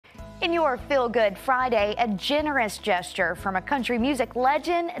In your Feel Good Friday, a generous gesture from a country music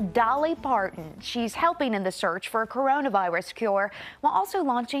legend, Dolly Parton. She's helping in the search for a coronavirus cure while also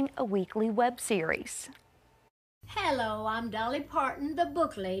launching a weekly web series. Hello, I'm Dolly Parton, the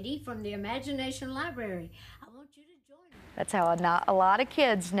book lady from the Imagination Library. I want you to join me. That's how not a lot of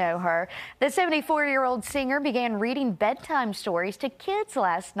kids know her. The 74-year-old singer began reading bedtime stories to kids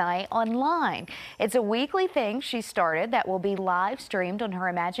last night online. It's a weekly thing she started that will be live streamed on her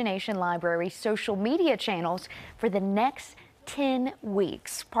Imagination Library social media channels for the next 10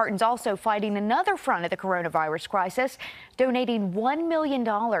 weeks. Parton's also fighting another front of the coronavirus crisis, donating $1 million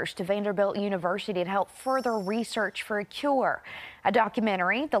to Vanderbilt University to help further research for a cure. A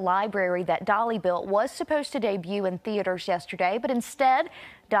documentary, The Library That Dolly Built, was supposed to debut in theaters yesterday, but instead,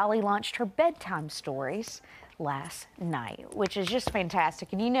 Dolly launched her bedtime stories last night, which is just fantastic.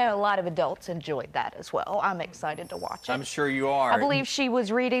 And you know, a lot of adults enjoyed that as well. I'm excited to watch it. I'm sure you are. I believe she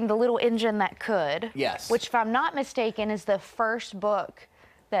was reading The Little Engine That Could. Yes. Which, if I'm not mistaken, is the first book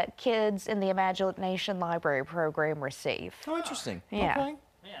that kids in the Imagination Library program receive. Oh, interesting. Yeah. Okay.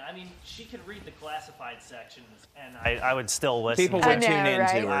 Yeah, I mean, she could read the classified sections, and I would still listen. People to would it. tune into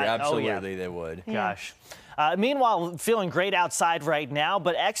right? her. Absolutely, they would. Gosh. Meanwhile, feeling great outside right now,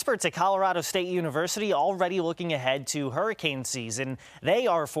 but experts at Colorado State University already looking ahead to hurricane season. They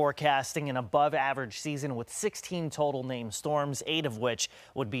are forecasting an above-average season with 16 total named storms, 8 of which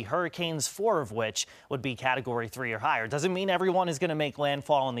would be hurricanes, 4 of which would be Category 3 or higher. Doesn't mean everyone is going to make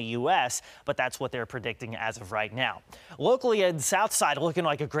landfall in the U.S., but that's what they're predicting as of right now. Locally in Southside, looking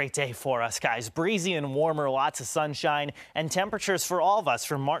like a great day for us, guys. Breezy and warmer, lots of sunshine, and temperatures for all of us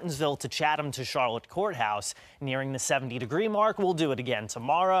from Martinsville to Chatham to Charlotte Courthouse nearing the 70-degree mark. We'll do it again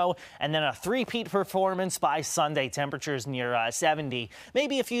tomorrow, and then a three-peat performance by Sunday. Temperatures near 70.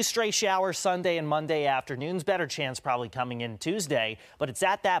 Maybe a few stray showers Sunday and Monday afternoons. Better chance probably coming in Tuesday, but it's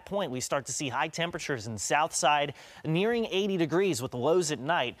at that point we start to see high temperatures in Southside nearing 80 degrees with the lows at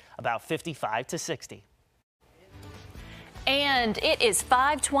night about 55 to 60. And it is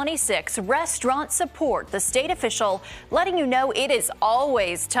 5:26. Restaurant support. The state official letting you know it is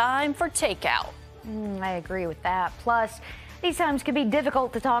always time for takeout. I agree with that. Plus, these times can be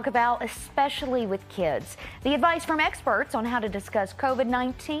difficult to talk about, especially with kids. The advice from experts on how to discuss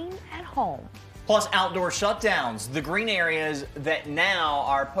COVID-19 at home. Plus, outdoor shutdowns. The green areas that now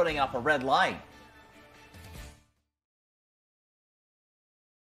are putting up a red light.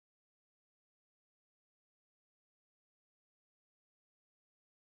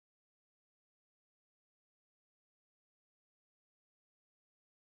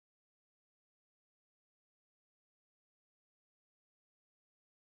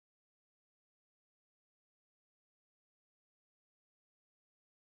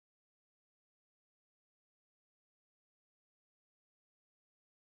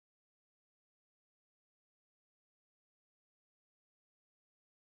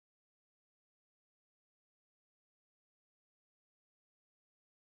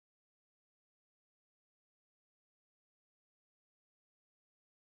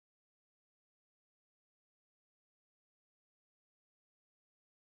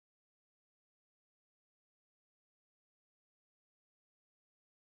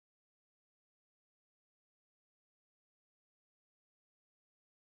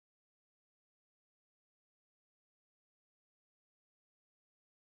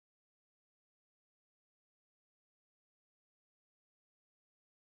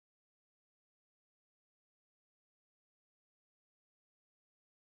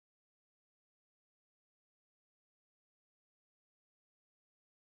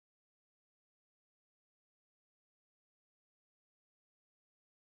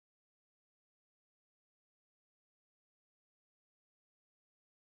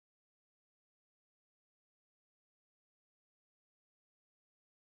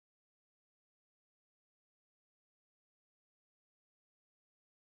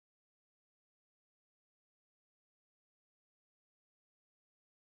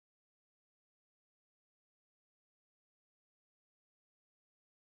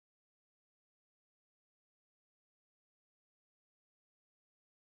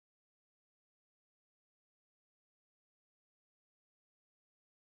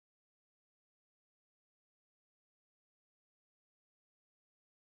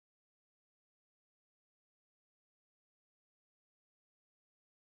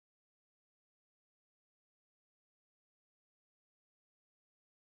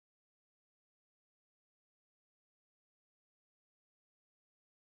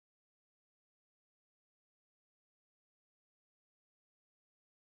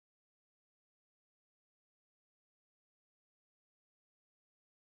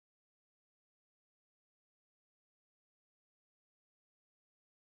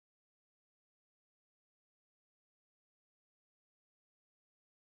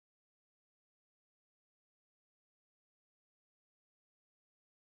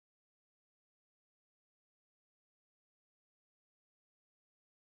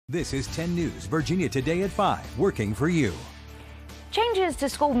 This is 10 News, Virginia Today at 5, working for you. Changes to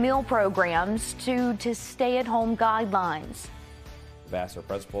school meal programs to stay-at-home guidelines. We've asked our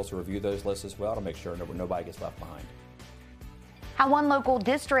principals to review those lists as well to make sure nobody gets left behind. How one local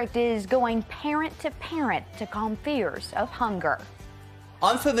district is going parent to parent to calm fears of hunger.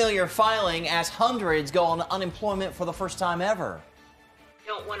 Unfamiliar filing as hundreds go on unemployment for the first time ever.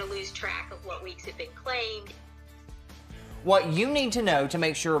 Don't want to lose track of what weeks have been claimed. What you need to know to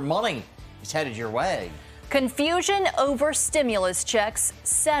make sure money is headed your way. Confusion over stimulus checks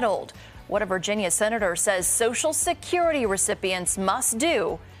settled. What a Virginia senator says Social Security recipients must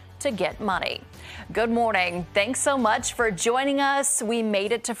do to get money. Good morning. Thanks so much for joining us. We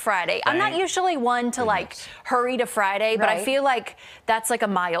made it to Friday. I'm not usually one to hurry to Friday, but I feel like that's like a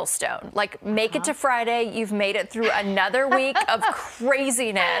milestone. Like make it to Friday. You've made it through another week of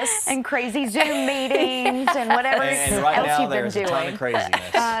craziness. And crazy Zoom meetings and whatever and right else now you've been there's doing. a ton of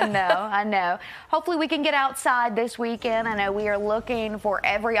craziness. I know. Hopefully we can get outside this weekend. I know we are looking for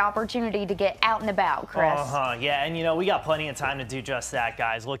every opportunity to get out and about, Chris. Yeah, and we got plenty of time to do just that,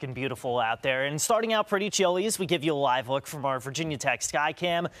 guys. Looking beautiful out there. And starting out pretty chilly as we give you a live look from our Virginia Tech sky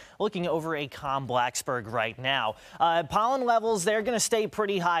cam, looking over a calm Blacksburg right now. Pollen levels, they're going to stay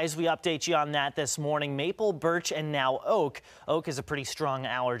pretty high as we update you on that this morning. Maple, birch, and now oak. Oak is a pretty strong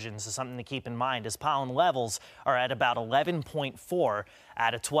allergen, so something to keep in mind as pollen levels are at about 11.4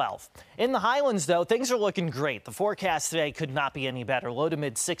 out of 12. In the Highlands, though, things are looking great. The forecast today could not be any better. Low to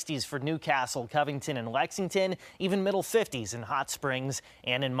mid 60s for Newcastle, Covington, and Lexington, even middle 50s in Hot Springs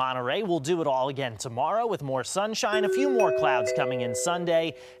and in Monterey. We'll do it all again tomorrow with more sunshine, a few more clouds coming in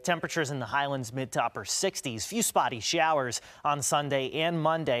Sunday. Temperatures in the Highlands mid to upper 60s, few spotty showers on Sunday and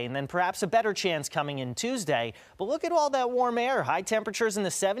Monday, and then perhaps a better chance coming in Tuesday. But look at all that warm air, high temperatures in the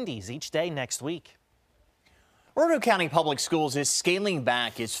 70s each day next week. Roanoke County Public Schools is scaling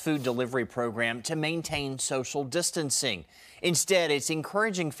back its food delivery program to maintain social distancing. Instead, it's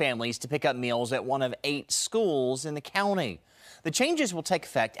encouraging families to pick up meals at one of 8 schools in the county. The changes will take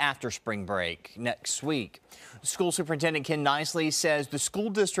effect after spring break next week. School Superintendent Ken Nicely says the school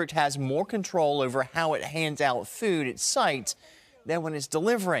district has more control over how it hands out food at sites than when it's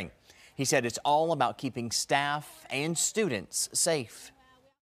delivering. He said it's all about keeping staff and students safe.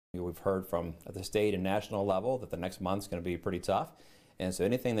 We've heard from at the state and national level that the next month's going to be pretty tough. And so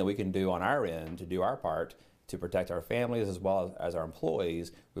anything that we can do on our end to do our part to protect our families as well as our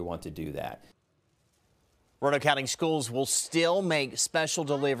employees, we want to do that. Roanoke County Schools will still make special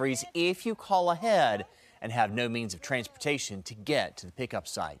deliveries if you call ahead and have no means of transportation to get to the pickup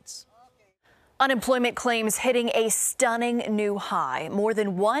sites. Unemployment claims hitting a stunning new high. More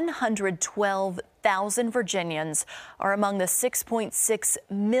than 112,000 Virginians are among the 6.6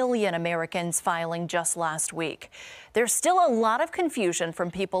 million Americans filing just last week. There's still a lot of confusion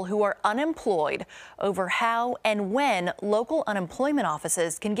from people who are unemployed over how and when local unemployment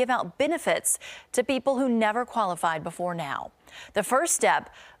offices can give out benefits to people who never qualified before now. The first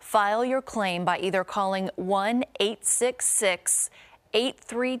step, file your claim by either calling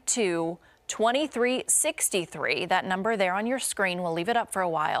 1-866-832-2363. That number there on your screen, we'll leave it up for a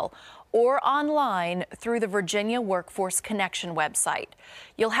while, or online through the Virginia Workforce Connection website.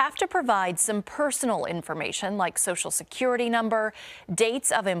 You'll have to provide some personal information like Social Security number, dates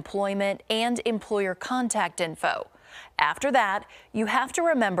of employment, and employer contact info. After that, you have to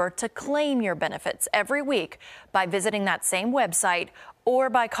remember to claim your benefits every week by visiting that same website or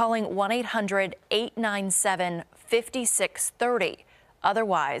by calling 1-800-897-5630.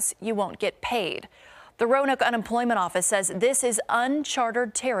 Otherwise, you won't get paid. The Roanoke Unemployment Office says this is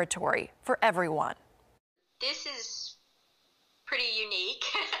uncharted territory for everyone. This is pretty unique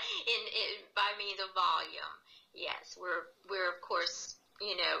by means of volume. Yes, we're of course,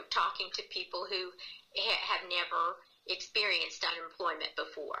 talking to people who have never experienced unemployment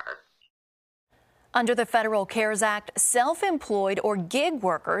before. Under the Federal CARES Act, self-employed or gig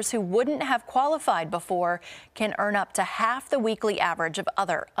workers who wouldn't have qualified before can earn up to half the weekly average of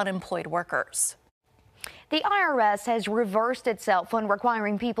other unemployed workers. The IRS has reversed itself when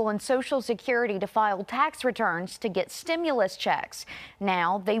requiring people in Social Security to file tax returns to get stimulus checks.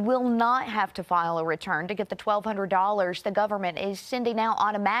 Now they will not have to file a return to get the $1,200 the government is sending out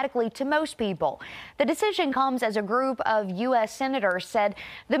automatically to most people. The decision comes as a group of U.S. senators said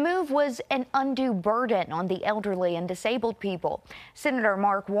the move was an undue burden on the elderly and disabled people. Senator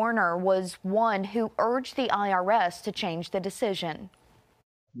Mark Warner was one who urged the IRS to change the decision.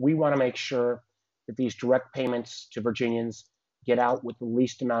 We want to make sure that these direct payments to Virginians get out with the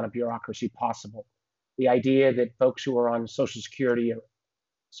least amount of bureaucracy possible. The idea that folks who are on Social Security or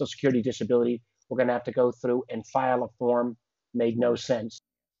Social Security disability were going to have to go through and file a form made no sense.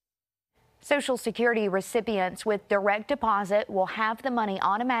 Social Security recipients with direct deposit will have the money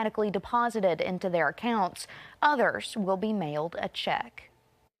automatically deposited into their accounts. Others will be mailed a check.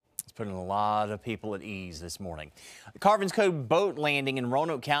 It's putting a lot of people at ease this morning. The Carvin's Cove boat landing in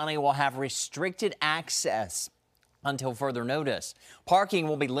Roanoke County will have restricted access until further notice. Parking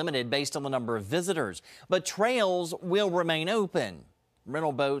will be limited based on the number of visitors, but trails will remain open.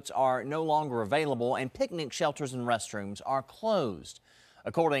 Rental boats are no longer available, and picnic shelters and restrooms are closed.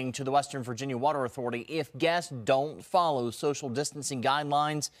 According to the Western Virginia Water Authority, if guests don't follow social distancing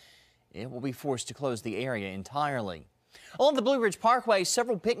guidelines, it will be forced to close the area entirely. Along the Blue Ridge Parkway,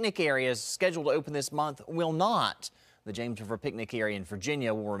 several picnic areas scheduled to open this month will not. The James River Picnic area in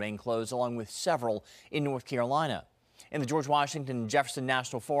Virginia will remain closed, along with several in North Carolina. In the George Washington Jefferson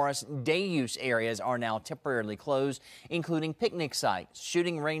National Forest, day use areas are now temporarily closed, including picnic sites,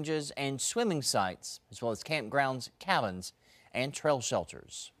 shooting ranges, and swimming sites, as well as campgrounds, cabins, and trail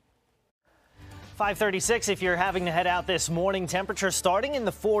shelters. 5:36, if you're having to head out this morning, temperatures starting in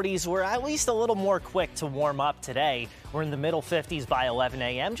the 40s. We're at least a little more quick to warm up today. We're in the middle 50s by 11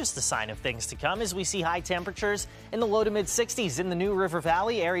 a.m., just a sign of things to come as we see high temperatures in the low to mid 60s in the New River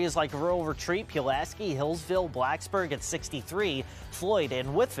Valley. Areas like Rural Retreat, Pulaski, Hillsville, Blacksburg at 63, Floyd and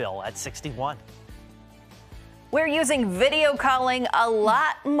Whiteville at 61. We're using video calling a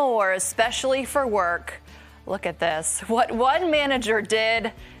lot more, especially for work. Look at this. What one manager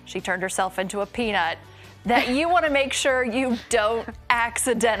did, she turned herself into a peanut, that you want to make sure you don't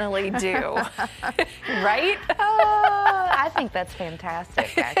accidentally do. Right? I think that's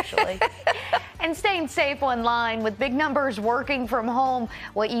fantastic, actually. And staying safe online with big numbers working from home,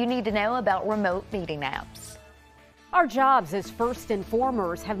 what you need to know about remote meeting apps. Our jobs as first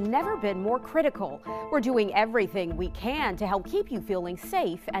informers have never been more critical. We're doing everything we can to help keep you feeling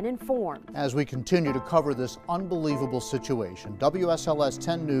safe and informed. As we continue to cover this unbelievable situation, WSLS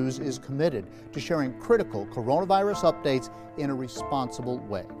 10 News is committed to sharing critical coronavirus updates in a responsible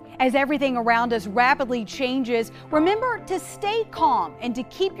way. As everything around us rapidly changes, remember to stay calm and to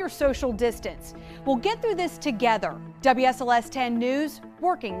keep your social distance. We'll get through this together. WSLS 10 News,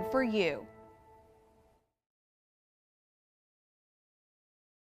 working for you.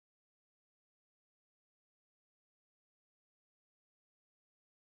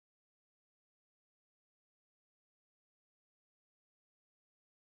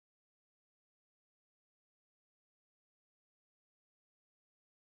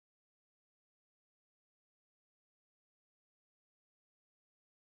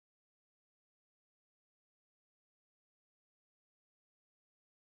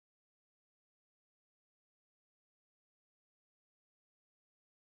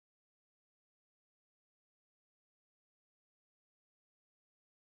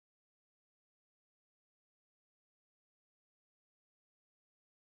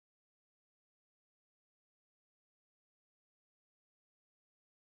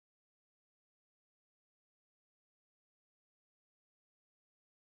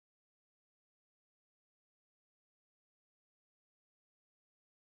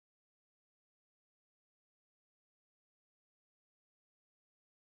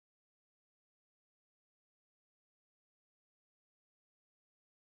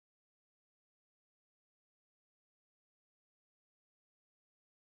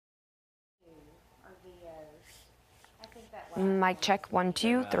 Mic check 1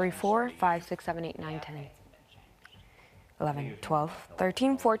 2 3 4 5 6 7 8 9 10 11 12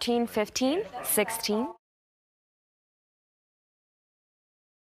 13 14 15 16.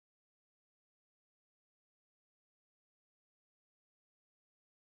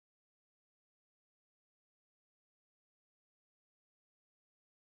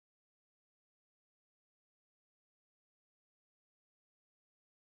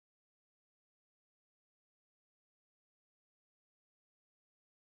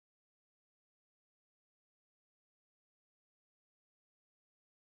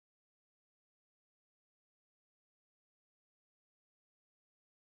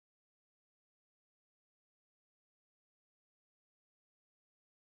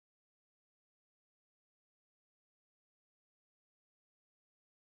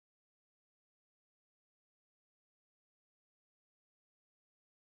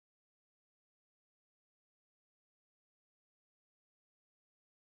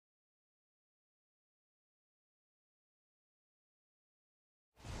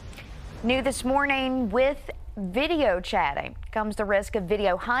 New this morning, with video chatting comes the risk of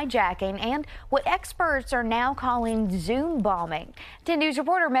video hijacking and what experts are now calling Zoom bombing. 10 News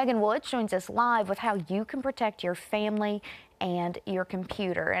reporter Megan Woods joins us live with how you can protect your family and your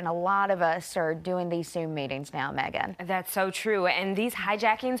computer. And a lot of us are doing these Zoom meetings now, Megan. That's so true. And these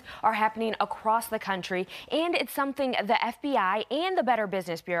hijackings are happening across the country. And it's something the FBI and the Better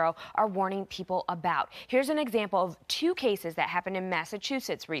Business Bureau are warning people about. Here's an example of two cases that happened in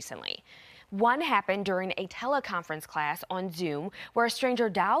Massachusetts recently. One happened during a teleconference class on Zoom where a stranger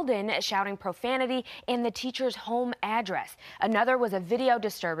dialed in shouting profanity and the teacher's home address. Another was a video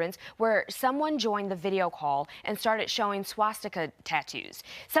disturbance where someone joined the video call and started showing swastika tattoos.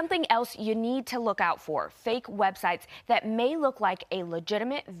 Something else you need to look out for: fake websites that may look like a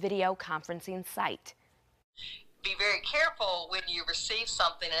legitimate video conferencing site. Be very careful when you receive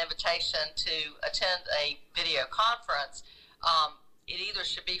something, an invitation to attend a video conference. It either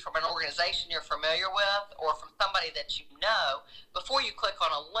should be from an organization you're familiar with or from somebody that you know before you click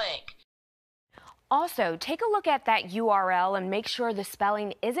on a link. Also, take a look at that URL and make sure the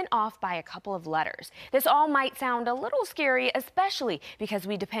spelling isn't off by a couple of letters. This all might sound a little scary, especially because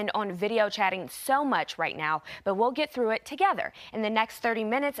we depend on video chatting so much right now, but we'll get through it together. In the next 30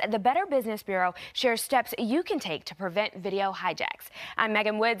 minutes, the Better Business Bureau shares steps you can take to prevent video hijacks. I'm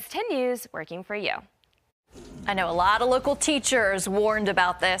Megan Woods, 10 News, working for you. I know a lot of local teachers warned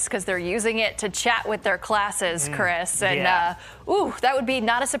about this because they're using it to chat with their classes, Chris. And, ooh, that would be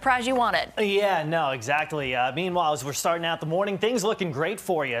not a surprise you wanted. Yeah, no, exactly. Meanwhile, as we're starting out the morning, things looking great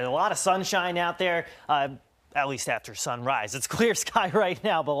for you. A lot of sunshine out there. At least after sunrise. It's clear sky right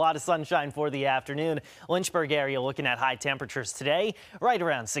now, but a lot of sunshine for the afternoon. Lynchburg area looking at high temperatures today, right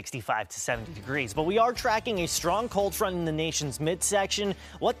around 65 to 70 degrees. But we are tracking a strong cold front in the nation's midsection.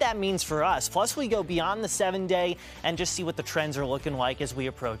 What that means for us. Plus, we go beyond the 7-day and just see what the trends are looking like as we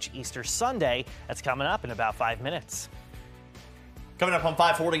approach Easter Sunday. That's coming up in about 5 minutes. Coming up on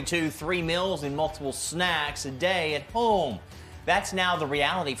 542, 3 meals and multiple snacks a day at home. That's now the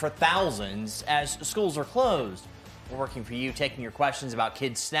reality for thousands as schools are closed. We're working for you, taking your questions about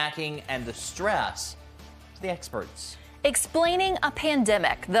kids snacking and the stress to the experts. Explaining a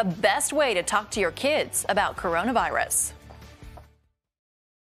pandemic, the best way to talk to your kids about coronavirus.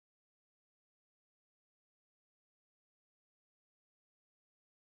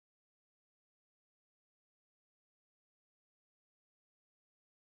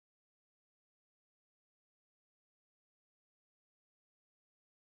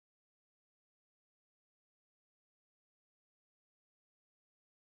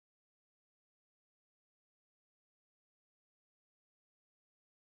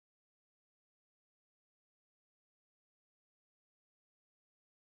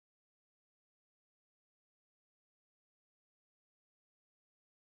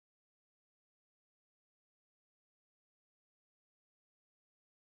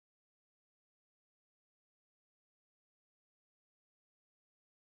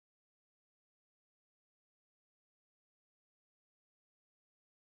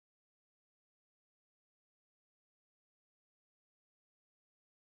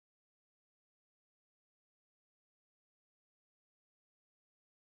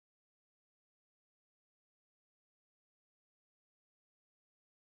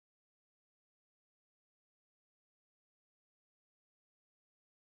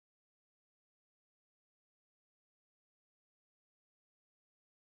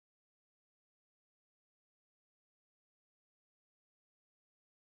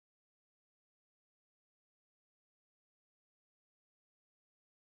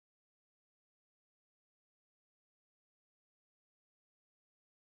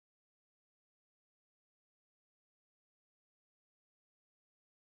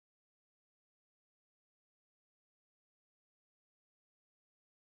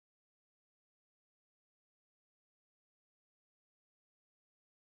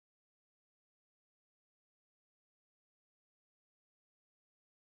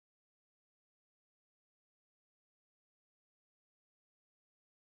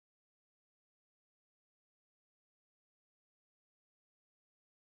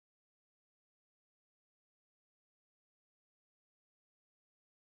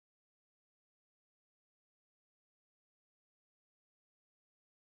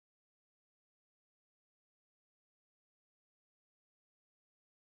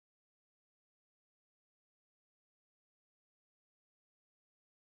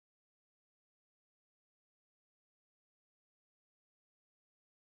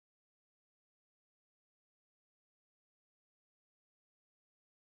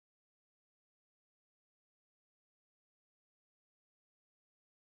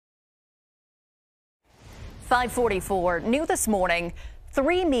 .44 new this morning.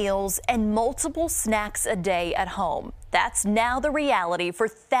 3 meals and multiple snacks a day at home. That's now the reality for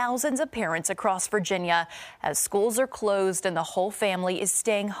thousands of parents across Virginia as schools are closed and the whole family is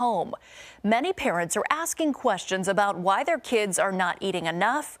staying home. Many parents are asking questions about why their kids are not eating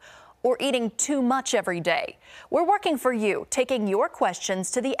enough or eating too much every day. We're working for you, taking your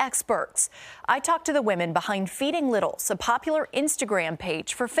questions to the experts. I talked to the women behind Feeding Littles, a popular Instagram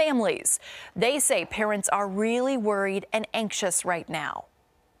page for families. They say parents are really worried and anxious right now.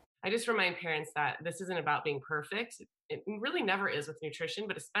 I just remind parents that this isn't about being perfect. It really never is with nutrition,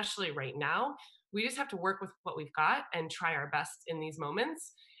 but especially right now, we just have to work with what we've got and try our best in these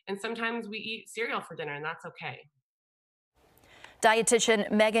moments. And sometimes we eat cereal for dinner, and that's okay.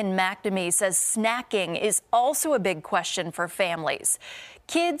 Dietitian Megan McNamee says snacking is also a big question for families.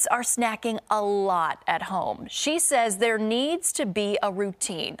 Kids are snacking a lot at home. She says there needs to be a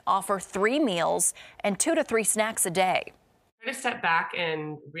routine. Offer 3 meals and 2 to 3 snacks a day. Try to step back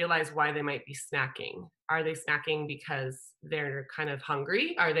and realize why they might be snacking. Are they snacking because they're kind of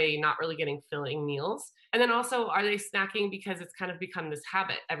hungry? Are they not really getting filling meals? And then also, are they snacking because it's kind of become this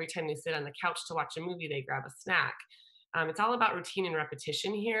habit? Every time they sit on the couch to watch a movie, they grab a snack. It's all about routine and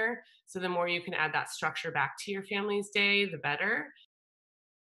repetition here. So the more you can add that structure back to your family's day, the better.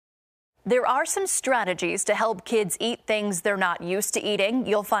 There are some strategies to help kids eat things they're not used to eating.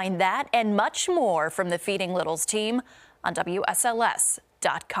 You'll find that and much more from the Feeding Littles team on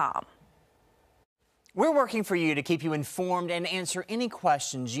WSLS.com. We're working for you to keep you informed and answer any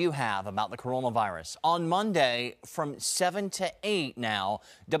questions you have about the coronavirus. On Monday from 7 to 8 now,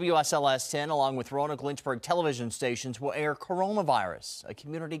 WSLS 10 along with Roanoke Lynchburg television stations will air Coronavirus, a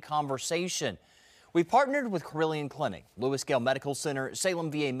community conversation. We've partnered with Carilion Clinic, Lewis Gale Medical Center,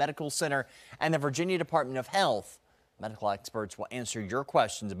 Salem VA Medical Center, and the Virginia Department of Health. Medical experts will answer your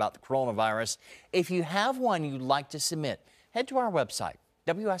questions about the coronavirus. If you have one you'd like to submit, head to our website,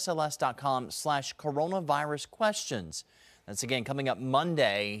 WSLS.com/coronavirus questions. That's again coming up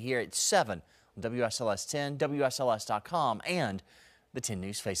Monday here at 7 on WSLS 10, WSLS.com, and the 10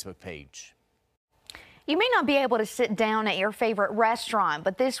 News Facebook page. You may not be able to sit down at your favorite restaurant,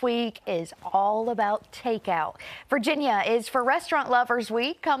 but this week is all about takeout. Virginia is for Restaurant Lovers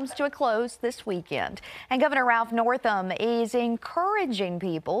Week comes to a close this weekend. And Governor Ralph Northam is encouraging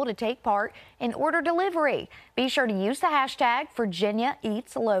people to take part in order delivery. Be sure to use the hashtag Virginia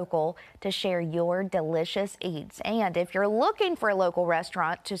Eats Local to share your delicious eats. And if you're looking for a local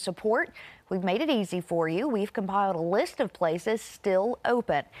restaurant to support, we've made it easy for you. We've compiled a list of places still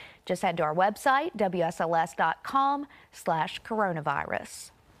open. Just head to our website,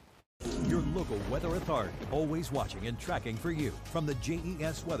 WSLS.com/coronavirus. Your local weather authority, always watching and tracking for you from the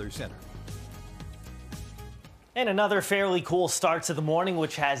JES Weather Center. And another fairly cool start to the morning,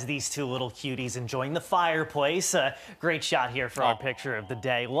 which has these 2 little cuties enjoying the fireplace. Great shot here for our picture of the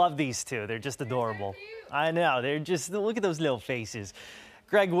day. Love these 2. They're just adorable. I know. They're just, look at those little faces.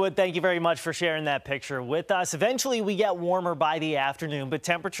 Greg Wood, thank you very much for sharing that picture with us. Eventually, we get warmer by the afternoon, but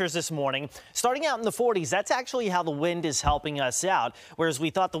temperatures this morning starting out in the 40s. That's actually how the wind is helping us out. Whereas we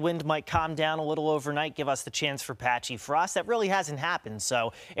thought the wind might calm down a little overnight, give us the chance for patchy frost. That really hasn't happened.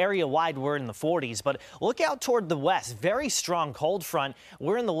 So area wide, we're in the 40s. But look out toward the west. Very strong cold front.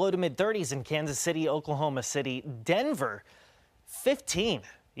 We're in the low to mid 30s in Kansas City, Oklahoma City, Denver, 15.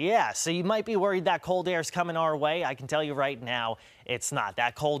 Yeah, so you might be worried that cold air is coming our way. I can tell you right now, it's not.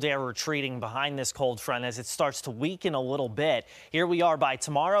 That cold air retreating behind this cold front as it starts to weaken a little bit. Here we are by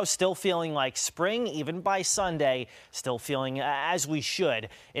tomorrow, still feeling like spring. Even by Sunday, still feeling as we should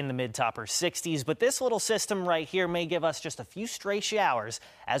in the mid to upper 60s. But this little system right here may give us just a few stray showers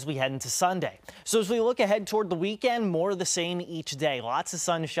as we head into Sunday. So as we look ahead toward the weekend, more of the same each day. Lots of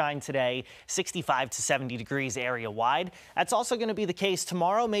sunshine today, 65 to 70 degrees area wide. That's also going to be the case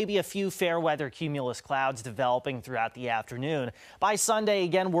tomorrow. Maybe a few fair weather cumulus clouds developing throughout the afternoon. By Sunday,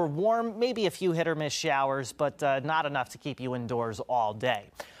 again, we're warm, maybe a few hit or miss showers, but not enough to keep you indoors all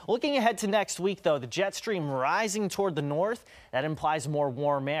day. Looking ahead to next week, though, the jet stream rising toward the north, that implies more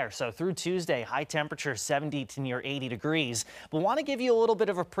warm air. So through Tuesday, high temperature 70 to near 80 degrees. But want to give you a little bit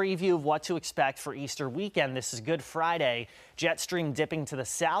of a preview of what to expect for Easter weekend. This is Good Friday. Jet stream dipping to the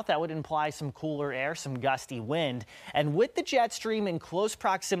south. That would imply some cooler air, some gusty wind. And with the jet stream in close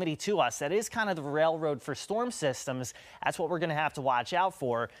proximity to us, that is kind of the railroad for storm systems. That's what we're going to have to watch out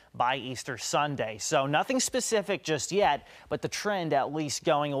for by Easter Sunday. So nothing specific just yet, but the trend at least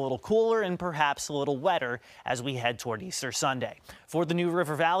going becoming a little cooler and perhaps a little wetter as we head toward Easter Sunday. For the New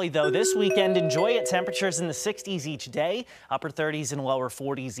River Valley, though, this weekend, enjoy it. Temperatures in the 60s each day, upper 30s and lower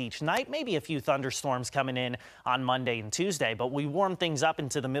 40s each night. Maybe a few thunderstorms coming in on Monday and Tuesday, but we warm things up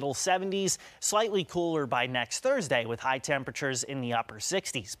into the middle 70s, slightly cooler by next Thursday with high temperatures in the upper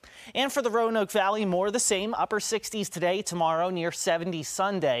 60s. And for the Roanoke Valley, more of the same, upper 60s today, tomorrow, near 70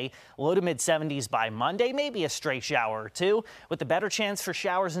 Sunday, low to mid 70s by Monday, maybe a stray shower or two, with the better chance for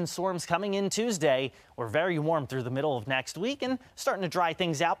showers and storms coming in Tuesday. We're very warm through the middle of next week and starting to dry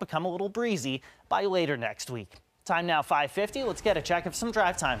things out, become a little breezy by later next week. Time now 5:50. Let's get a check of some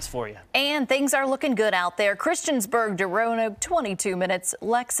drive times for you. And things are looking good out there. Christiansburg to Roanoke, 22 minutes.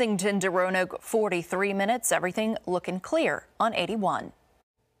 Lexington to Roanoke, 43 minutes. Everything looking clear on 81.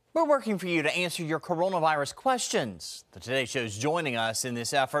 We're working for you to answer your coronavirus questions. The Today Show's joining us in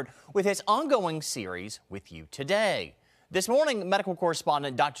this effort with its ongoing series With You Today. This morning, medical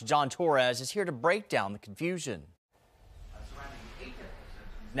correspondent Dr. John Torres is here to break down the confusion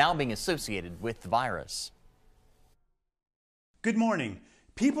now being associated with the virus. Good morning.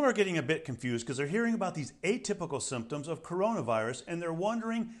 People are getting a bit confused because they're hearing about these atypical symptoms of coronavirus and they're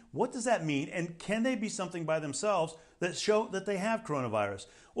wondering, what does that mean, and can they be something by themselves that show that they have coronavirus?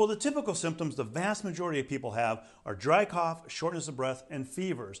 Well, the typical symptoms the vast majority of people have are dry cough, shortness of breath, and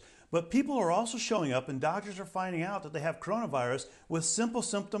fevers. But people are also showing up and doctors are finding out that they have coronavirus with simple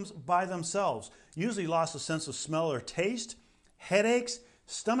symptoms by themselves, usually loss of sense of smell or taste, headaches,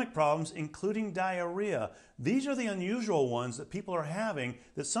 stomach problems, including diarrhea. These are the unusual ones that people are having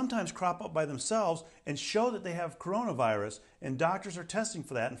that sometimes crop up by themselves and show that they have coronavirus, and doctors are testing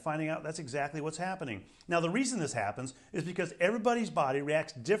for that and finding out that's exactly what's happening. Now, the reason this happens is because everybody's body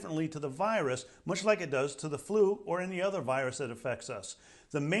reacts differently to the virus, much like it does to the flu or any other virus that affects us.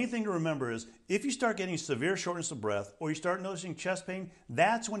 The main thing to remember is if you start getting severe shortness of breath or you start noticing chest pain,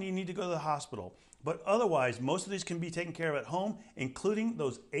 that's when you need to go to the hospital. But otherwise, most of these can be taken care of at home, including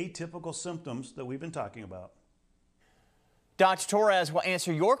those atypical symptoms that we've been talking about. Dr. Torres will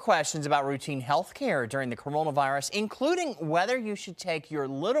answer your questions about routine health care during the coronavirus, including whether you should take your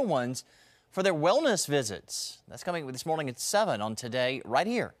little ones for their wellness visits. That's coming this morning at 7 on Today, right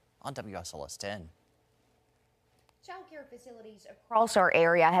here on WSLS 10. Child care facilities across our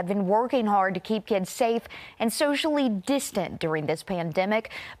area have been working hard to keep kids safe and socially distant during this pandemic.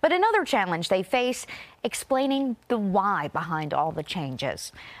 But another challenge they face, explaining the why behind all the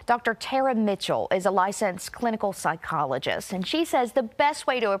changes. Dr. Tara Mitchell is a licensed clinical psychologist, and she says the best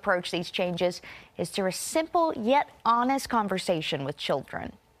way to approach these changes is through a simple yet honest conversation with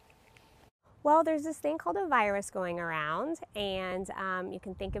children. Well, there's this thing called a virus going around, and you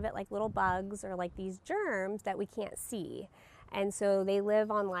can think of it like little bugs or like these germs that we can't see. And so they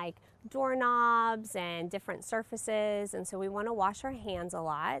live on like doorknobs and different surfaces, and so we want to wash our hands a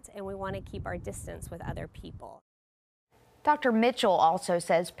lot, and we want to keep our distance with other people. Dr. Mitchell also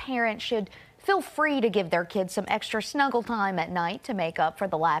says parents should feel free to give their kids some extra snuggle time at night to make up for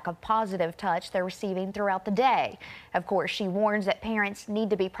the lack of positive touch they're receiving throughout the day. Of course, she warns that parents need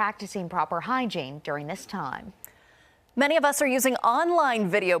to be practicing proper hygiene during this time. Many of us are using online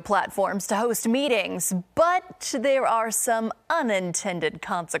video platforms to host meetings, but there are some unintended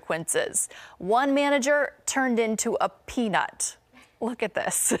consequences. One manager turned into a peanut. Look at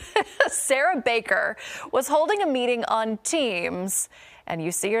this. Sarah Baker was holding a meeting on Teams, and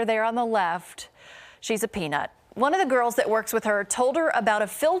you see her there on the left. She's a peanut. One of the girls that works with her told her about a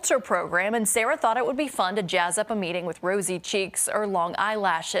filter program, and Sarah thought it would be fun to jazz up a meeting with rosy cheeks or long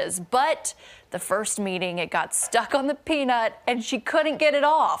eyelashes. But the first meeting, it got stuck on the peanut, and she couldn't get it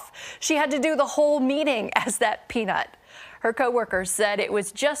off. She had to do the whole meeting as that peanut. Her coworkers said it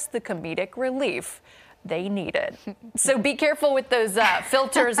was just the comedic relief they needed. So be careful with those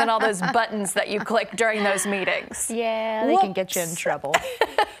filters and all those buttons that you click during those meetings. Yeah, they can get you in trouble.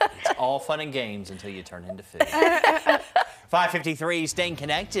 It's all fun and games until you turn into food. 5:53, staying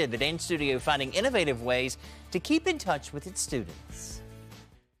connected. The dance studio finding innovative ways to keep in touch with its students.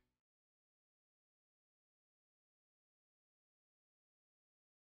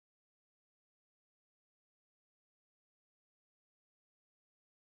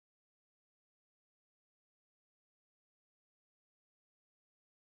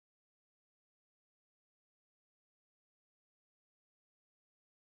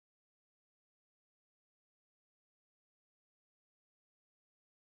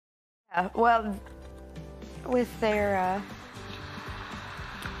 Well, with their...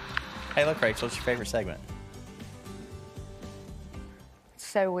 Hey, look, Rachel, what's your favorite segment? It's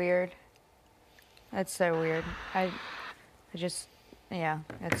so weird. That's so weird. I just, yeah,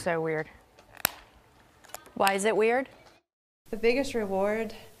 it's so weird. Why is it weird? The biggest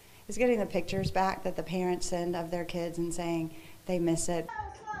reward is getting the pictures back that the parents send of their kids and saying they miss it.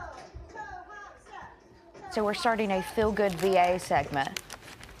 So we're starting a Feel Good VA segment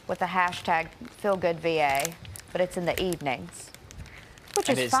with the hashtag Feel Good VA, but it's in the evenings, which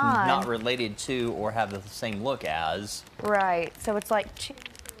and is it's fine. not related to or have the same look as. Right. So it's like.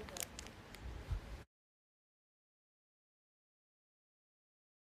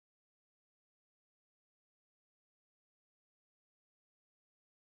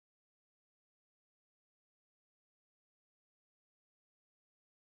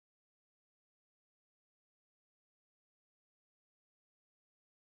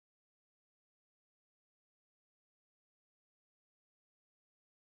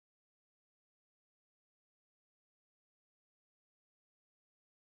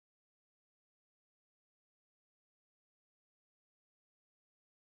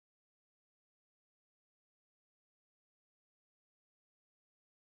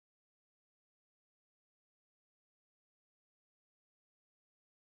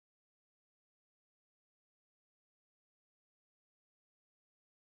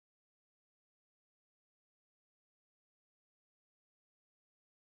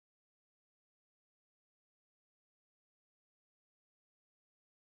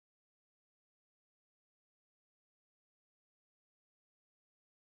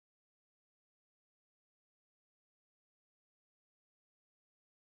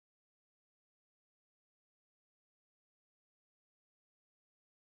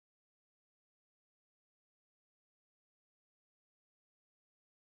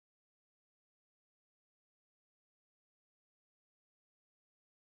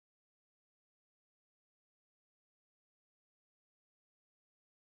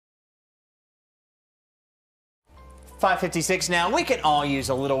 .556 now. We can all use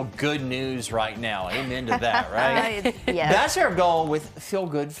a little good news right now. Amen to that, right? Yes. That's our goal with Feel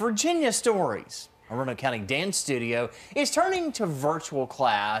Good Virginia Stories. Our Roanoke County Dance Studio is turning to virtual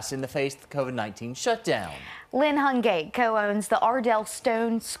class in the face of the COVID-19 shutdown. Lynn Hungate co-owns the Ardell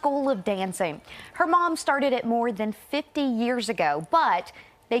Stone School of Dancing. Her mom started it more than 50 years ago, but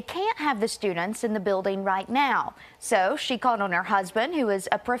they can't have the students in the building right now. So she called on her husband, who is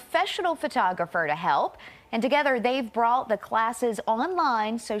a professional photographer, to help. And together they've brought the classes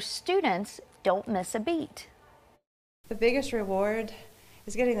online so students don't miss a beat. The biggest reward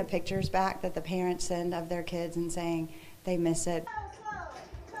is getting the pictures back that the parents send of their kids and saying they miss it.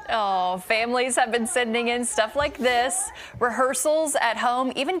 Oh, families have been sending in stuff like this, rehearsals at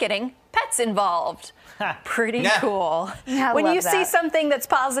home, even getting pets involved. Pretty cool. When you see something that's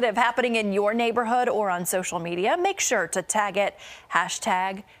positive happening in your neighborhood or on social media, make sure to tag it,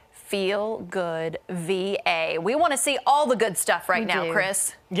 hashtag Feel Good VA. We want to see all the good stuff right now,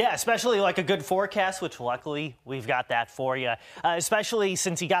 Chris. Yeah, especially like a good forecast, which luckily we've got that for you. Especially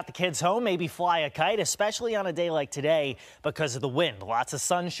since you got the kids home, maybe fly a kite, especially on a day like today because of the wind. Lots of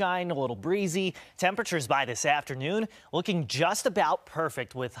sunshine, a little breezy. Temperatures by this afternoon looking just about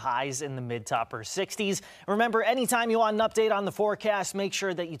perfect with highs in the mid to upper 60s. Remember, anytime you want an update on the forecast, make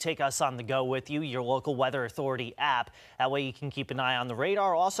sure that you take us on the go with you, your local weather authority app. That way you can keep an eye on the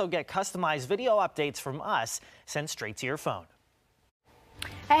radar. Also get customized video updates from us sent straight to your phone.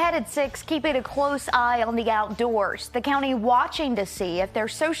 Ahead at 6, keeping a close eye on the outdoors. The county watching to see if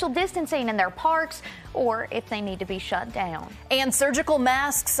there's social distancing in their parks or if they need to be shut down. And surgical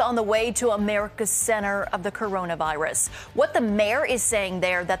masks on the way to America's center of the coronavirus. What the mayor is saying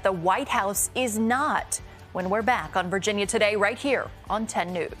there that the White House is not. When we're back on Virginia Today right here on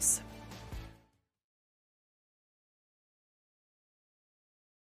 10 News.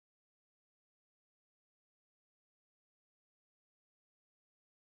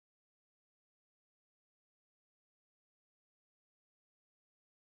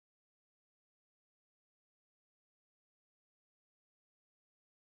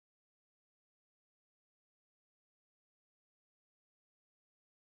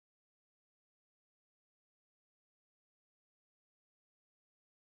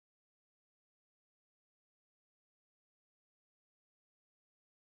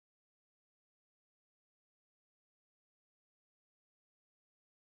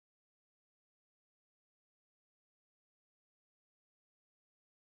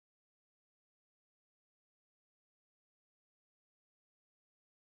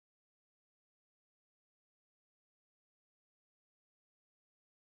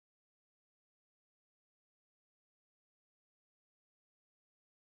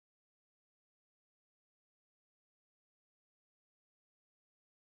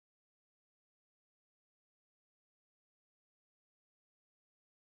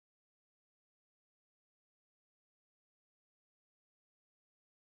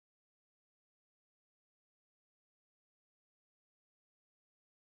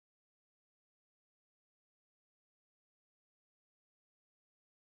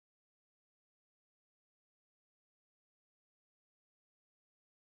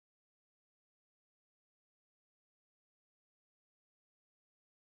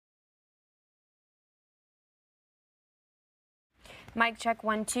 Mic check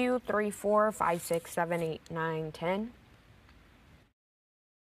 1, 2, 3, 4, 5, 6, 7, 8, 9, 10.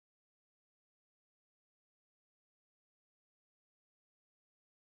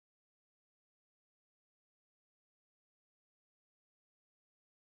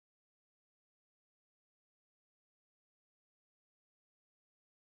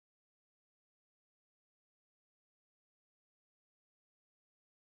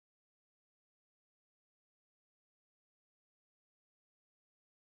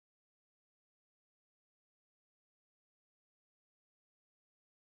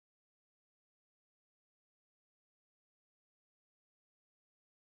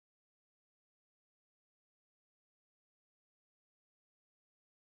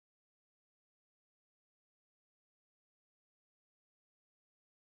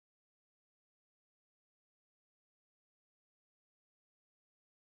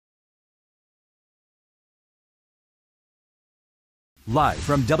 Live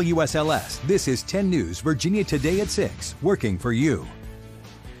from WSLS, this is 10 News Virginia Today at 6, working for you.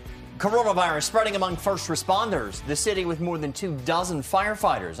 Coronavirus spreading among first responders. The city with more than 24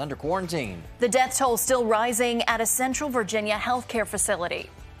 firefighters under quarantine. The death toll still rising at a Central Virginia healthcare facility.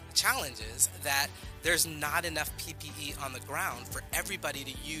 The challenge is that there's not enough PPE on the ground for everybody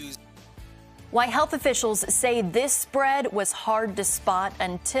to use. Why health officials say this spread was hard to spot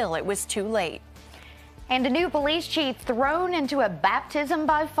until it was too late. And a new police chief thrown into a baptism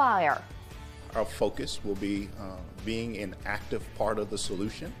by fire. Our focus will be being an active part of the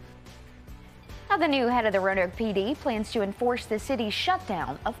solution. Now, the new head of the Roanoke PD plans to enforce the city's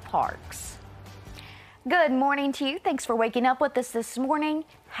shutdown of parks. Good morning to you. Thanks for waking up with us this morning.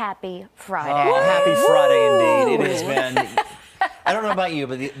 Happy Friday. Happy Friday indeed. It has been. I don't know about you,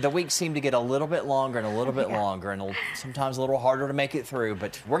 but the weeks seem to get a little bit longer and a little bit longer, and sometimes a little harder to make it through.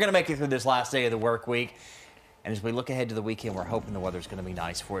 But we're going to make it through this last day of the work week. And as we look ahead to the weekend, we're hoping the weather's going to be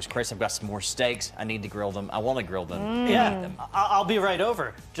nice for us. Chris, I've got some more steaks. I need to grill them. I want to grill them. Yeah, I'll be right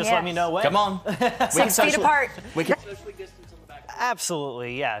over. Just let me know when. Come on. 6 feet apart. We can socially distance on the back.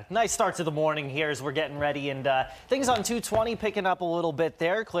 Absolutely, yeah. Nice start to the morning here as we're getting ready, and things on 220 picking up a little bit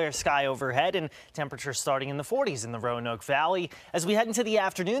there. Clear sky overhead and temperatures starting in the 40s in the Roanoke Valley. As we head into the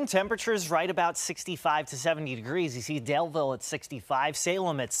afternoon, temperatures right about 65 to 70 degrees. You see Daleville at 65,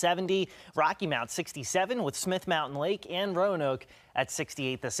 Salem at 70, Rocky Mount 67 with Smith Mountain Lake and Roanoke at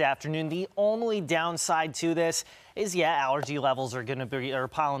 68 this afternoon. The only downside to this is, allergy levels are going to be, or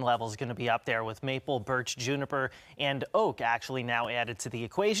pollen levels going to be up there with maple, birch, juniper, and oak actually now added to the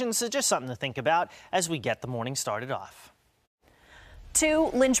equation. So just something to think about as we get the morning started off.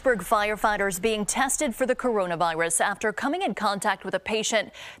 2 Lynchburg firefighters being tested for the coronavirus after coming in contact with a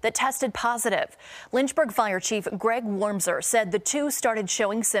patient that tested positive. Lynchburg Fire Chief Greg Wormser said the 2 started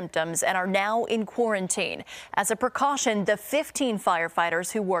showing symptoms and are now in quarantine. As a precaution, the 15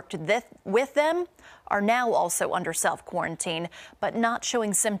 firefighters who worked with them are now also under self-quarantine, but not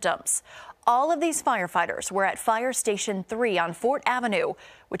showing symptoms. All of these firefighters were at Fire Station 3 on Fort Avenue,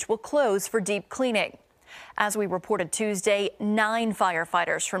 which will close for deep cleaning. As we reported Tuesday, 9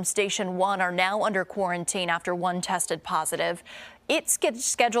 firefighters from Station 1 are now under quarantine after 1 tested positive. It's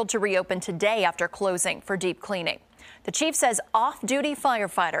scheduled to reopen today after closing for deep cleaning. The chief says off-duty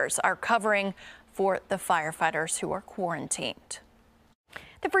firefighters are covering for the firefighters who are quarantined.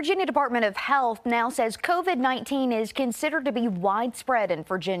 The Virginia Department of Health now says COVID-19 is considered to be widespread in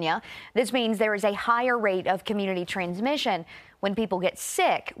Virginia. This means there is a higher rate of community transmission when people get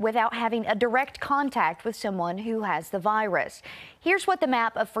sick without having a direct contact with someone who has the virus. Here's what the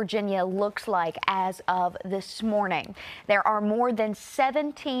map of Virginia looks like as of this morning. There are more than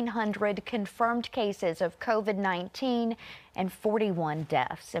 1,700 confirmed cases of COVID-19 and 41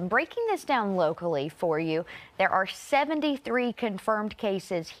 deaths. And breaking this down locally for you, there are 73 confirmed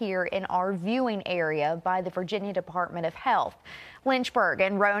cases here in our viewing area by the Virginia Department of Health. Lynchburg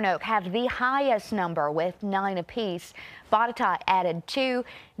and Roanoke have the highest number with 9 apiece. Botetourt added 2.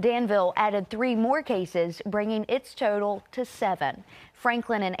 Danville added 3 more cases, bringing its total to 7.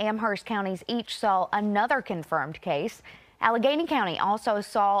 Franklin and Amherst counties each saw another confirmed case. Allegheny County also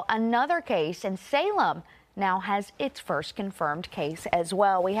saw another case, and Salem now has its first confirmed case as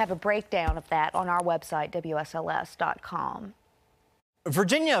well. We have a breakdown of that on our website, WSLS.com.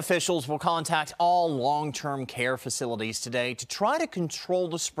 Virginia officials will contact all long-term care facilities today to try to control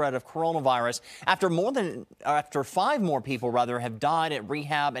the spread of coronavirus after 5 more people have died at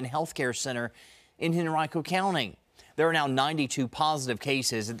rehab and healthcare center in Henrico County. There are now 92 positive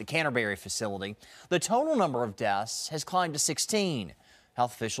cases at the Canterbury facility. The total number of deaths has climbed to 16.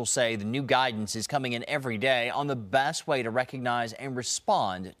 Health officials say the new guidance is coming in every day on the best way to recognize and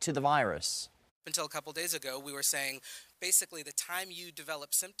respond to the virus. Until a couple days ago, we were saying basically the time you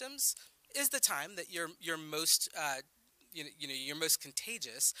develop symptoms is the time that you're most you're most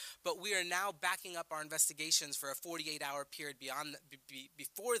contagious, but we are now backing up our investigations for a 48-hour period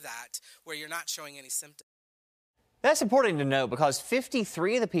before that, where you're not showing any symptoms. That's important to note because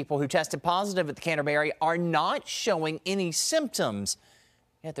 53 of the people who tested positive at the Canterbury are not showing any symptoms,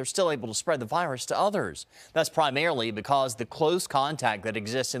 yet they're still able to spread the virus to others. That's primarily because the close contact that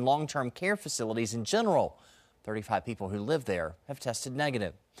exists in long-term care facilities in general. 35 people who live there have tested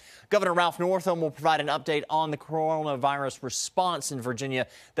negative. Governor Ralph Northam will provide an update on the coronavirus response in Virginia.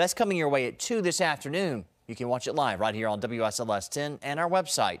 That's coming your way at 2 this afternoon. You can watch it live right here on WSLS 10 and our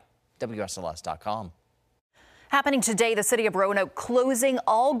website, WSLS.com. Happening today, the city of Roanoke closing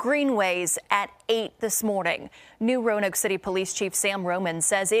all greenways at 8 this morning. New Roanoke City Police Chief Sam Roman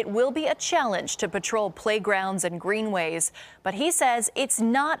says it will be a challenge to patrol playgrounds and greenways, but he says it's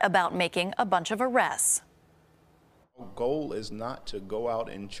not about making a bunch of arrests. Our goal is not to go out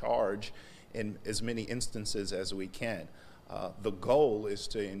and charge in as many instances as we can. The goal is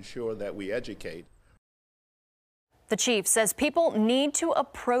to ensure that we educate. The chief says people need to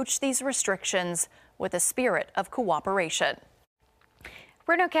approach these restrictions with a spirit of cooperation.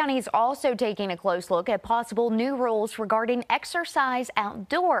 Roanoke County is also taking a close look at possible new rules regarding exercise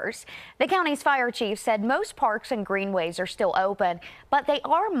outdoors. The county's fire chief said most parks and greenways are still open, but they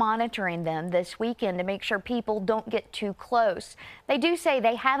are monitoring them this weekend to make sure people don't get too close. They do say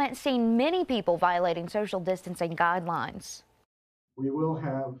they haven't seen many people violating social distancing guidelines. We will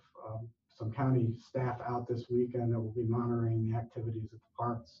have some county staff out this weekend that will be monitoring the activities at the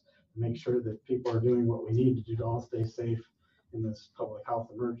parks to make sure that people are doing what we need to do to all stay safe in this public health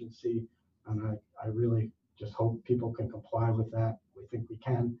emergency. And I really just hope people can comply with that. We think we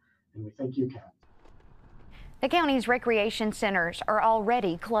can, and we think you can. The county's recreation centers are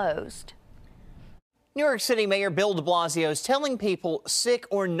already closed. New York City Mayor Bill de Blasio is telling people, sick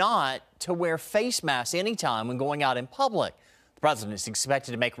or not, to wear face masks anytime when going out in public. The president is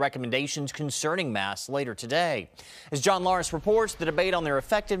expected to make recommendations concerning masks later today. As John Lawrence reports, the debate on their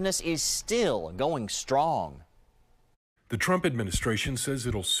effectiveness is still going strong. The Trump administration says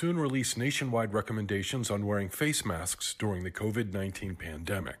it'll soon release nationwide recommendations on wearing face masks during the COVID-19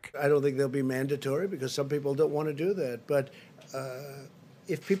 pandemic. I don't think they'll be mandatory because some people don't want to do that. But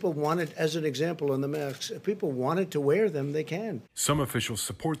if people wanted, as an example on the masks, if people wanted to wear them, they can. Some officials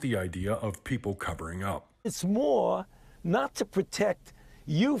support the idea of people covering up. It's more not to protect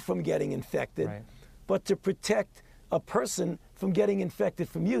you from getting infected, but to protect a person from getting infected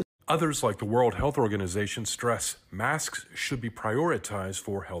from you. Others, like the World Health Organization, stress masks should be prioritized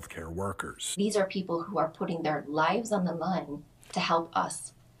for healthcare workers. These are people who are putting their lives on the line to help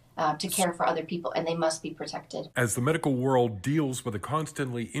us, to care for other people, and they must be protected. As the medical world deals with a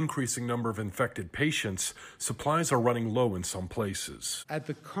constantly increasing number of infected patients, supplies are running low in some places. At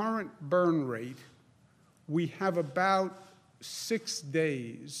the current burn rate, we have about 6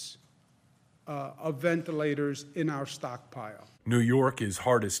 days of ventilators in our stockpile. New York is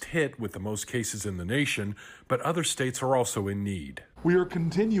hardest hit with the most cases in the nation, but other states are also in need. We are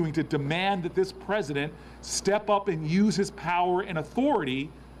continuing to demand that this president step up and use his power and authority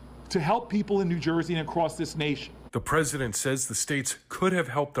to help people in New Jersey and across this nation. The president says the states could have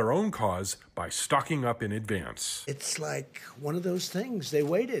helped their own cause by stocking up in advance. It's like one of those things. They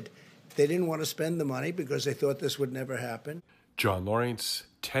waited. They didn't want to spend the money because they thought this would never happen. John Lawrence,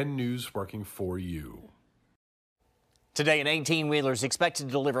 10 News, working for you. Today, an 18-wheeler is expected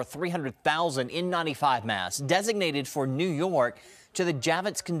to deliver 300,000 N95 masks designated for New York to the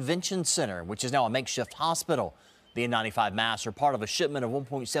Javits Convention Center, which is now a makeshift hospital. The N95 masks are part of a shipment of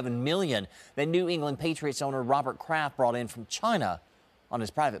 1.7 million that New England Patriots owner Robert Kraft brought in from China on his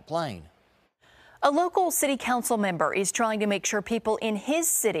private plane. A local city council member is trying to make sure people in his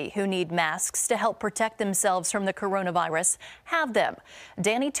city who need masks to help protect themselves from the coronavirus have them.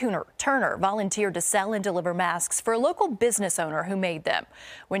 Danny Turner volunteered to sell and deliver masks for a local business owner who made them.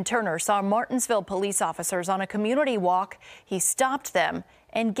 When Turner saw Martinsville police officers on a community walk, he stopped them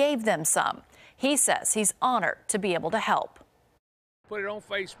and gave them some. He says he's honored to be able to help. Put it on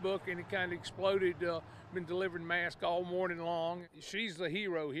Facebook and it kind of exploded. Been delivering masks all morning long. She's the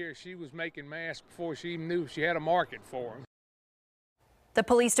hero here. She was making masks before she even knew she had a market for them. The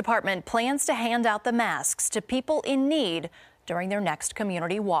police department plans to hand out the masks to people in need during their next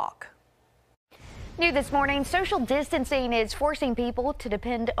community walk. New this morning, social distancing is forcing people to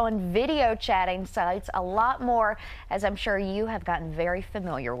depend on video chatting sites a lot more, as I'm sure you have gotten very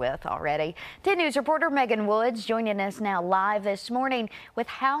familiar with already. 10 News reporter Megan Woods joining us now live this morning with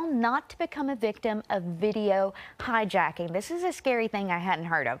how not to become a victim of video hijacking. This is a scary thing I hadn't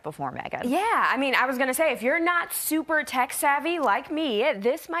heard of before, Megan. Yeah, I mean, I was going to say, if you're not super tech savvy like me,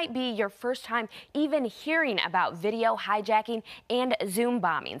 this might be your first time even hearing about video hijacking and Zoom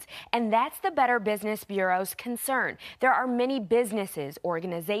bombings. And that's the Better Business Bureau's concern. There are many businesses,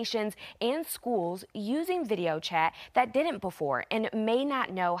 organizations, and schools using video chat that didn't before and may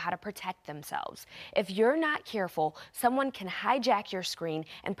not know how to protect themselves. If you're not careful, someone can hijack your screen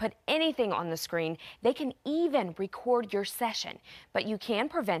and put anything on the screen. They can even record your session. But you can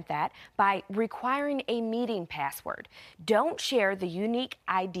prevent that by requiring a meeting password. Don't share the unique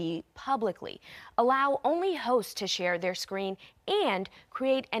ID publicly. Allow only hosts to share their screen and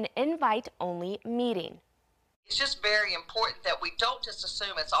create an invite-only meeting. It's just very important that we don't just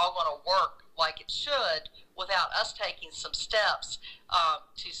assume it's all going to work like it should without us taking some steps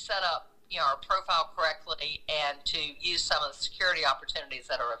to set up our profile correctly and to use some of the security opportunities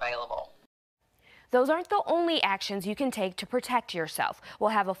that are available. Those aren't the only actions you can take to protect yourself. We'll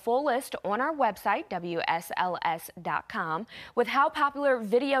have a full list on our website, WSLS.com. With how popular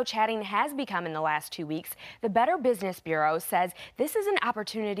video chatting has become in the last 2 weeks, the Better Business Bureau says this is an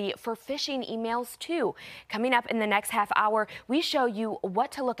opportunity for phishing emails too. Coming up in the next half hour, we show you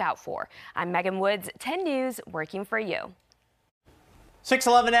what to look out for. I'm Megan Woods, 10 News, working for you.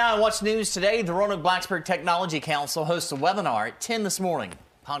 6:11 now, and what's news today? The Roanoke-Blacksburg Technology Council hosts a webinar at 10 this morning.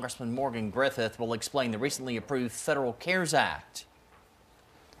 Congressman Morgan Griffith will explain the recently approved Federal CARES Act.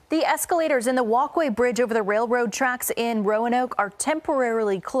 The escalators in the walkway bridge over the railroad tracks in Roanoke are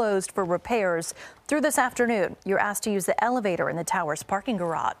temporarily closed for repairs through this afternoon. You're asked to use the elevator in the tower's parking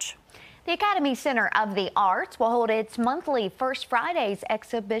garage. The Academy Center of the Arts will hold its monthly First Fridays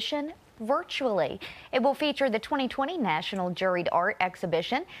exhibition virtually. It will feature the 2020 National Juried Art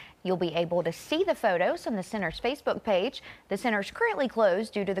Exhibition. You'll be able to see the photos on the center's Facebook page. The center's currently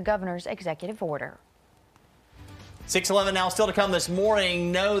closed due to the governor's executive order. 6:11 now, still to come this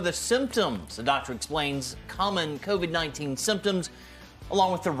morning. Know the symptoms. The doctor explains common COVID-19 symptoms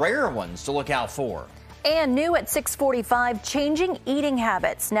along with the rare ones to look out for. And new at 6:45, changing eating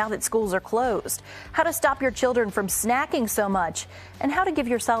habits now that schools are closed. How to stop your children from snacking so much and how to give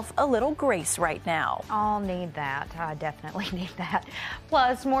yourself a little grace right now. I'll need that. I definitely need that.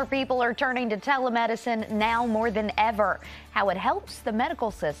 Plus, more people are turning to telemedicine now more than ever. How it helps the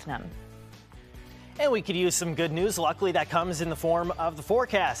medical system. And we could use some good news. Luckily, that comes in the form of the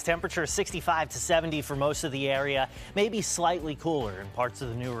forecast. Temperature 65 to 70 for most of the area, maybe slightly cooler in parts of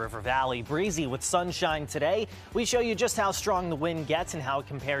the New River Valley. Breezy with sunshine today. We show you just how strong the wind gets and how it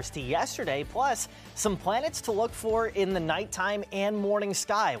compares to yesterday. Plus, some planets to look for in the nighttime and morning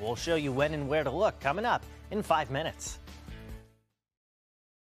sky. We'll show you when and where to look coming up in 5 minutes.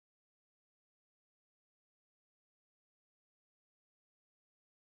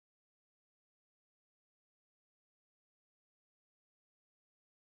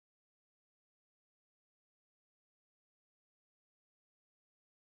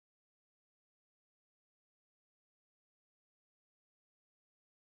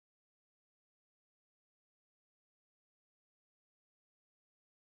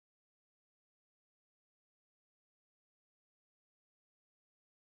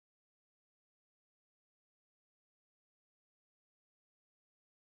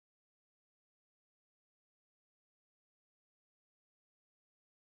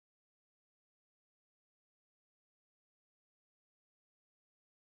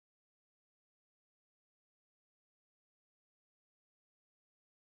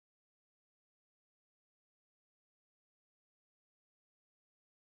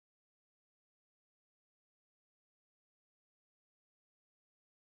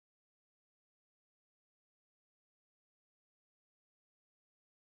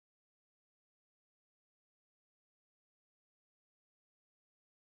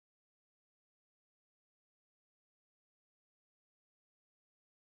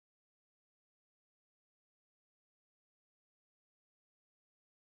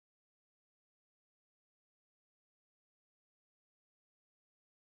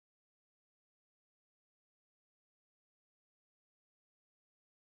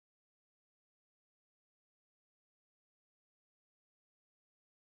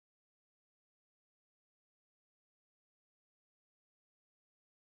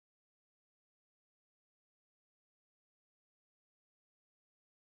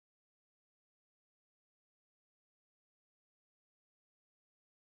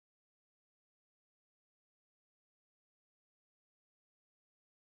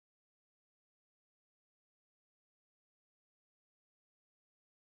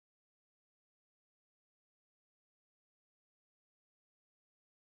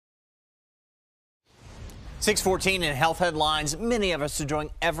 6:14 in health headlines. Many of us are doing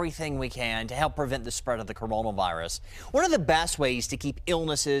everything we can to help prevent the spread of the coronavirus. One of the best ways to keep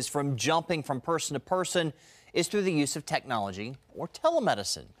illnesses from jumping from person to person is through the use of technology or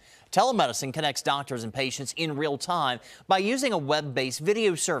telemedicine. Telemedicine connects doctors and patients in real time by using a web-based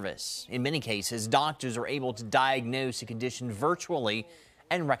video service. In many cases, doctors are able to diagnose a condition virtually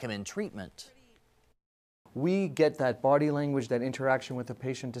and recommend treatment. We get that body language, that interaction with the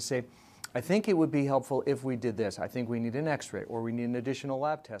patient to say, I think it would be helpful if we did this. I think we need an x-ray, or we need an additional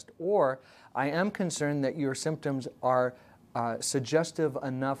lab test, or I am concerned that your symptoms are suggestive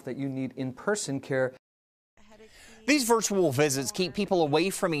enough that you need in-person care. These virtual visits keep people away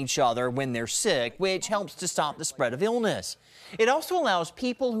from each other when they're sick, which helps to stop the spread of illness. It also allows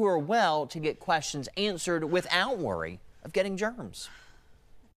people who are well to get questions answered without worry of getting germs.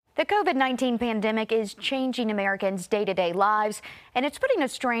 The COVID-19 pandemic is changing Americans' day-to-day lives, and it's putting a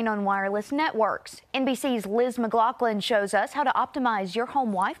strain on wireless networks. NBC's Liz McLaughlin shows us how to optimize your home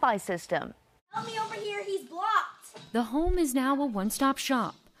Wi-Fi system. Help me over here, he's blocked. The home is now a one-stop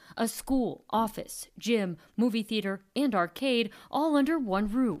shop. A school, office, gym, movie theater, and arcade all under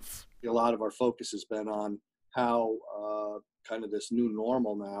one roof. A lot of our focus has been on how kind of this new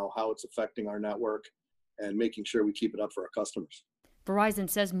normal now, how it's affecting our network and making sure we keep it up for our customers. Verizon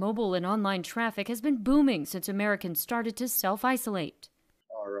says mobile and online traffic has been booming since Americans started to self-isolate.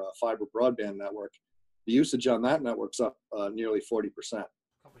 Our fiber broadband network, the usage on that network's up nearly 40%.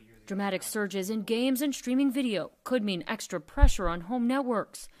 Dramatic surges in games and streaming video could mean extra pressure on home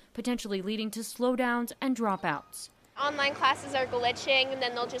networks, potentially leading to slowdowns and dropouts. Online classes are glitching and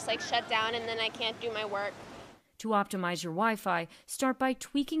then they'll just shut down and then I can't do my work. To optimize your Wi-Fi, start by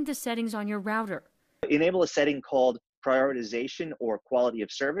tweaking the settings on your router. Enable a setting called prioritization or quality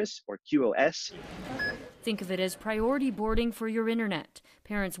of service, or QoS. Think of it as priority boarding for your internet.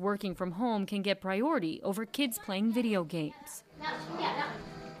 Parents working from home can get priority over kids playing video games.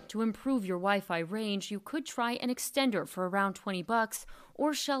 To improve your Wi-Fi range, you could try an extender for around $20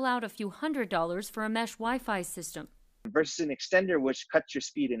 or shell out a few $100s for a mesh Wi-Fi system. Versus an extender, which cuts your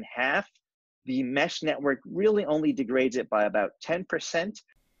speed in half, the mesh network really only degrades it by about 10%.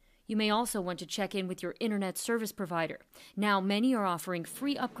 You may also want to check in with your internet service provider. Now, many are offering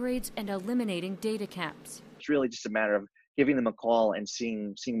free upgrades and eliminating data caps. It's really just a matter of giving them a call and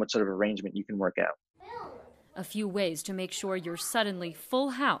seeing what sort of arrangement you can work out. A few ways to make sure your suddenly full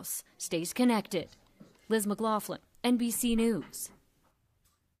house stays connected. Liz McLaughlin, NBC News.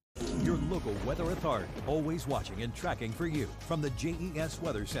 Your local weather authority, always watching and tracking for you from the JES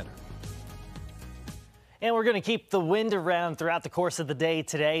Weather Center. And we're going to keep the wind around throughout the course of the day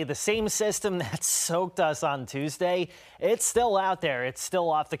today. The same system that soaked us on Tuesday, it's still out there. It's still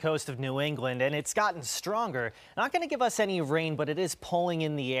off the coast of New England, and it's gotten stronger. Not going to give us any rain, but it is pulling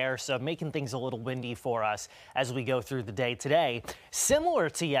in the air, so making things a little windy for us as we go through the day today. Similar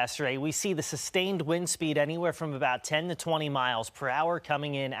to yesterday, we see the sustained wind speed anywhere from about 10 to 20 miles per hour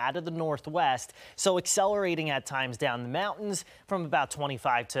coming in out of the northwest, so accelerating at times down the mountains from about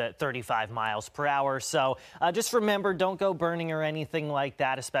 25 to 35 miles per hour. So just remember, don't go burning or anything like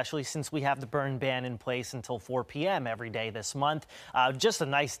that, especially since we have the burn ban in place until 4 p.m. every day this month. Just a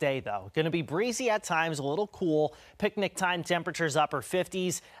nice day, though. Going to be breezy at times, a little cool. Picnic time temperatures upper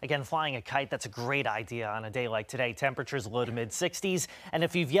 50s. Again, flying a kite, that's a great idea on a day like today. Temperatures low to mid 60s. And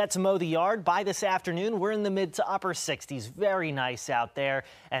if you've yet to mow the yard, by this afternoon, we're in the mid to upper 60s. Very nice out there.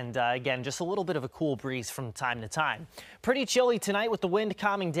 And again, just a little bit of a cool breeze from time to time. Pretty chilly tonight with the wind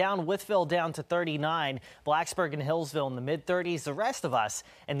calming down. Wytheville down to 39. Blacksburg and Hillsville in the mid-30s. The rest of us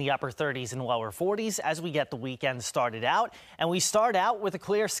in the upper 30s and lower 40s as we get the weekend started out. And we start out with a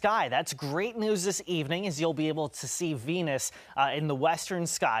clear sky. That's great news this evening, as you'll be able to see Venus in the western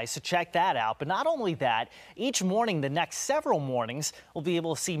sky. So check that out. But not only that, each morning, the next several mornings, we'll be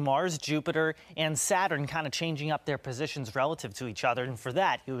able to see Mars, Jupiter, and Saturn kind of changing up their positions relative to each other. And for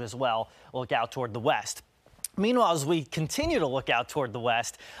that, you as well look out toward the west. Meanwhile, as we continue to look out toward the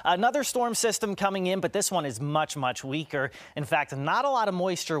west, another storm system coming in, but this one is much, much weaker. In fact, not a lot of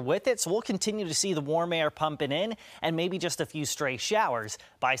moisture with it, so we'll continue to see the warm air pumping in and maybe just a few stray showers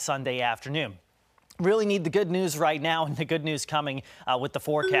by Sunday afternoon. Really need the good news right now, and the good news coming with the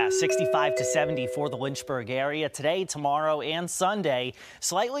forecast. 65 to 70 for the Lynchburg area today, tomorrow, and Sunday.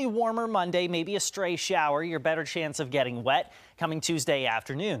 Slightly warmer Monday, maybe a stray shower, your better chance of getting wet. coming Tuesday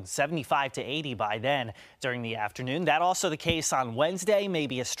afternoon. 75 to 80 by then during the afternoon. That also the case on Wednesday,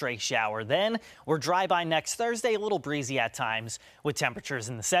 maybe a stray shower then. We're dry by next Thursday, a little breezy at times with temperatures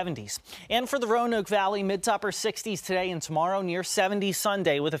in the 70s. And for the Roanoke Valley, mid to upper 60s today and tomorrow, near 70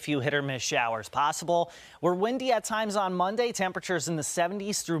 Sunday with a few hit or miss showers possible. We're windy at times on Monday, temperatures in the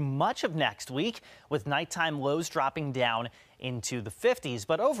 70s through much of next week with nighttime lows dropping down into the 50s.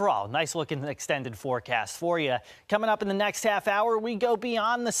 But overall, nice looking extended forecast for you. Coming up in the next half hour, we go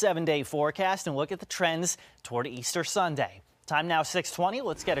beyond the 7-day forecast and look at the trends toward Easter Sunday. Time now 6:20.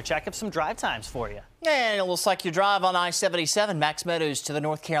 Let's get a check of some drive times for you. And it looks like your drive on I-77, Max Meadows to the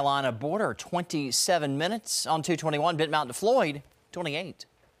North Carolina border, 27 minutes. On 221, Bent Mountain to Floyd, 28.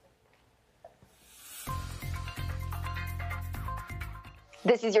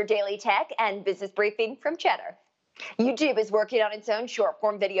 This is your daily tech and business briefing from Cheddar. YouTube is working on its own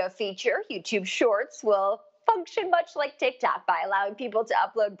short-form video feature. YouTube Shorts will function much like TikTok by allowing people to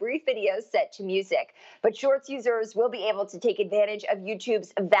upload brief videos set to music. But Shorts users will be able to take advantage of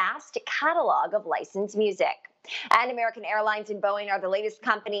YouTube's vast catalog of licensed music. And American Airlines and Boeing are the latest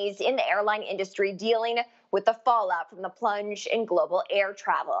companies in the airline industry dealing with the fallout from the plunge in global air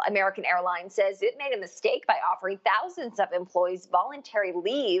travel. American Airlines says it made a mistake by offering thousands of employees voluntary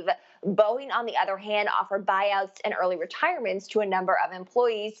leave. Boeing, on the other hand, offered buyouts and early retirements to a number of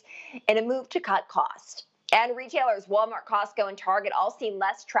employees in a move to cut costs. And retailers Walmart, Costco, and Target all seen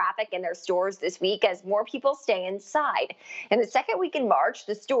less traffic in their stores this week as more people stay inside. In the second week in March,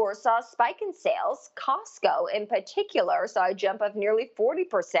 the stores saw a spike in sales. Costco, in particular, saw a jump of nearly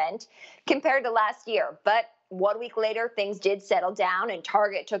 40% compared to last year. But 1 week later, things did settle down, and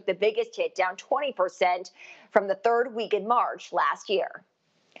Target took the biggest hit, down 20% from the third week in March last year.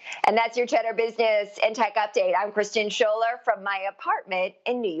 And that's your Cheddar Business and Tech Update. I'm Kristen Scholler from my apartment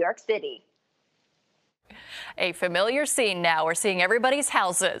in New York City. A familiar scene now. We're seeing everybody's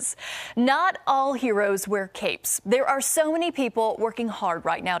houses. Not all heroes wear capes. There are so many people working hard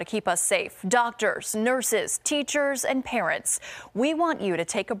right now to keep us safe. Doctors, nurses, teachers, and parents. We want you to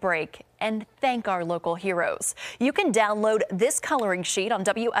take a break and thank our local heroes. You can download this coloring sheet on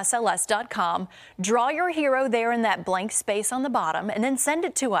WSLS.com. Draw your hero there in that blank space on the bottom and then send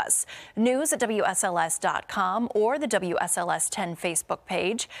it to us. News at WSLS.com or the WSLS 10 Facebook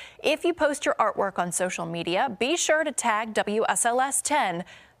page. If you post your artwork on social media, be sure to tag WSLS 10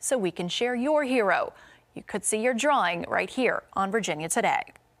 so we can share your hero. You could see your drawing right here on Virginia Today.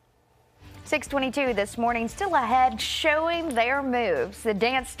 6:22 this morning, still ahead, showing their moves. The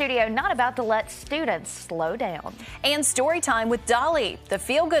dance studio not about to let students slow down. And Storytime with Dolly, the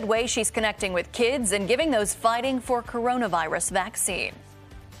feel-good way she's connecting with kids and giving those fighting for coronavirus vaccine.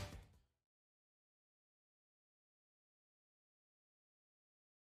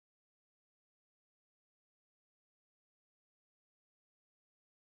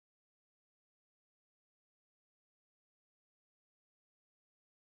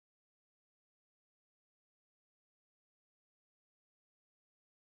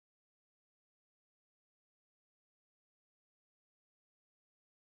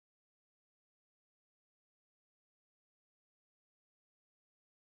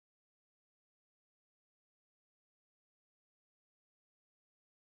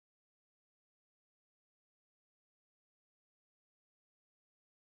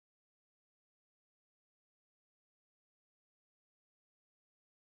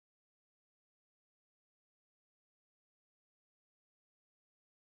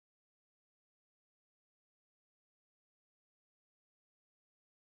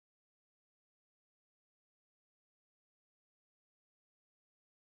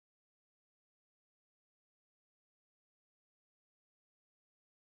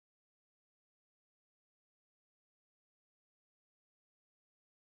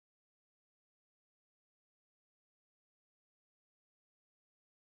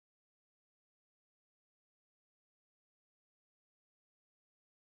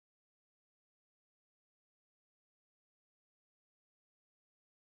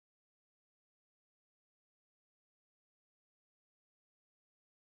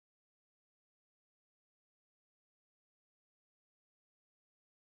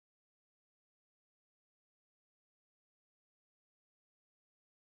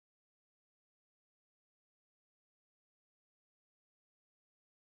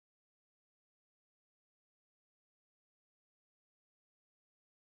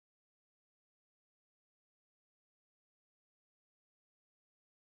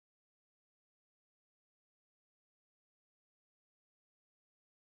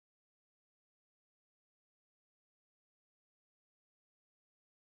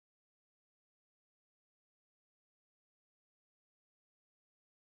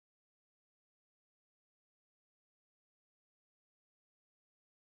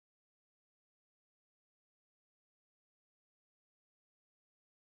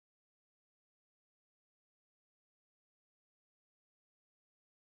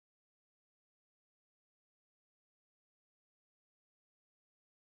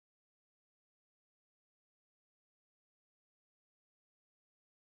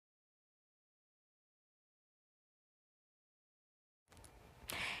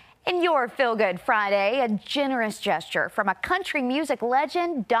 In your Feel Good Friday, a generous gesture from a country music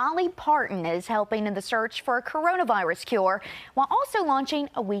legend, Dolly Parton, is helping in the search for a coronavirus cure while also launching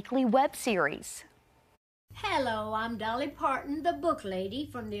a weekly web series. Hello, I'm Dolly Parton, the book lady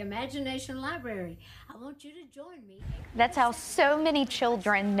from the Imagination Library. I want you to join me. That's how so many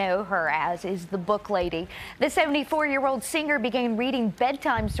children know her as, is the book lady. The 74-year-old singer began reading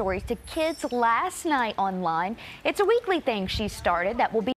bedtime stories to kids last night online. It's a weekly thing she started that will be